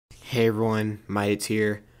Hey everyone, Mites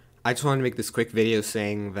here. I just wanted to make this quick video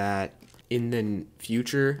saying that in the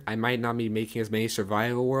future, I might not be making as many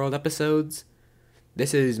survival world episodes.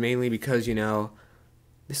 This is mainly because, the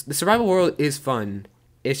survival world is fun.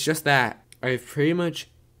 It's just that I've pretty much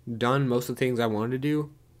done most of the things I wanted to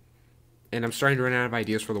do, and I'm starting to run out of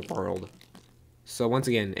ideas for the world. So once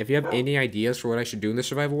again, if you have any ideas for what I should do in the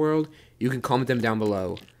survival world, you can comment them down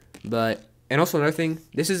below. And also another thing,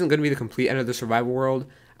 this isn't going to be the complete end of the survival world.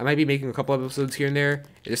 I might be making a couple episodes here and there.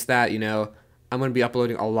 It's just that, I'm going to be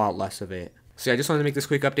uploading a lot less of it. So yeah, I just wanted to make this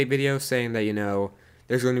quick update video saying that,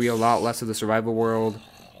 there's going to be a lot less of the survival world.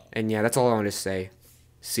 And yeah, that's all I wanted to say.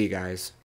 See you guys.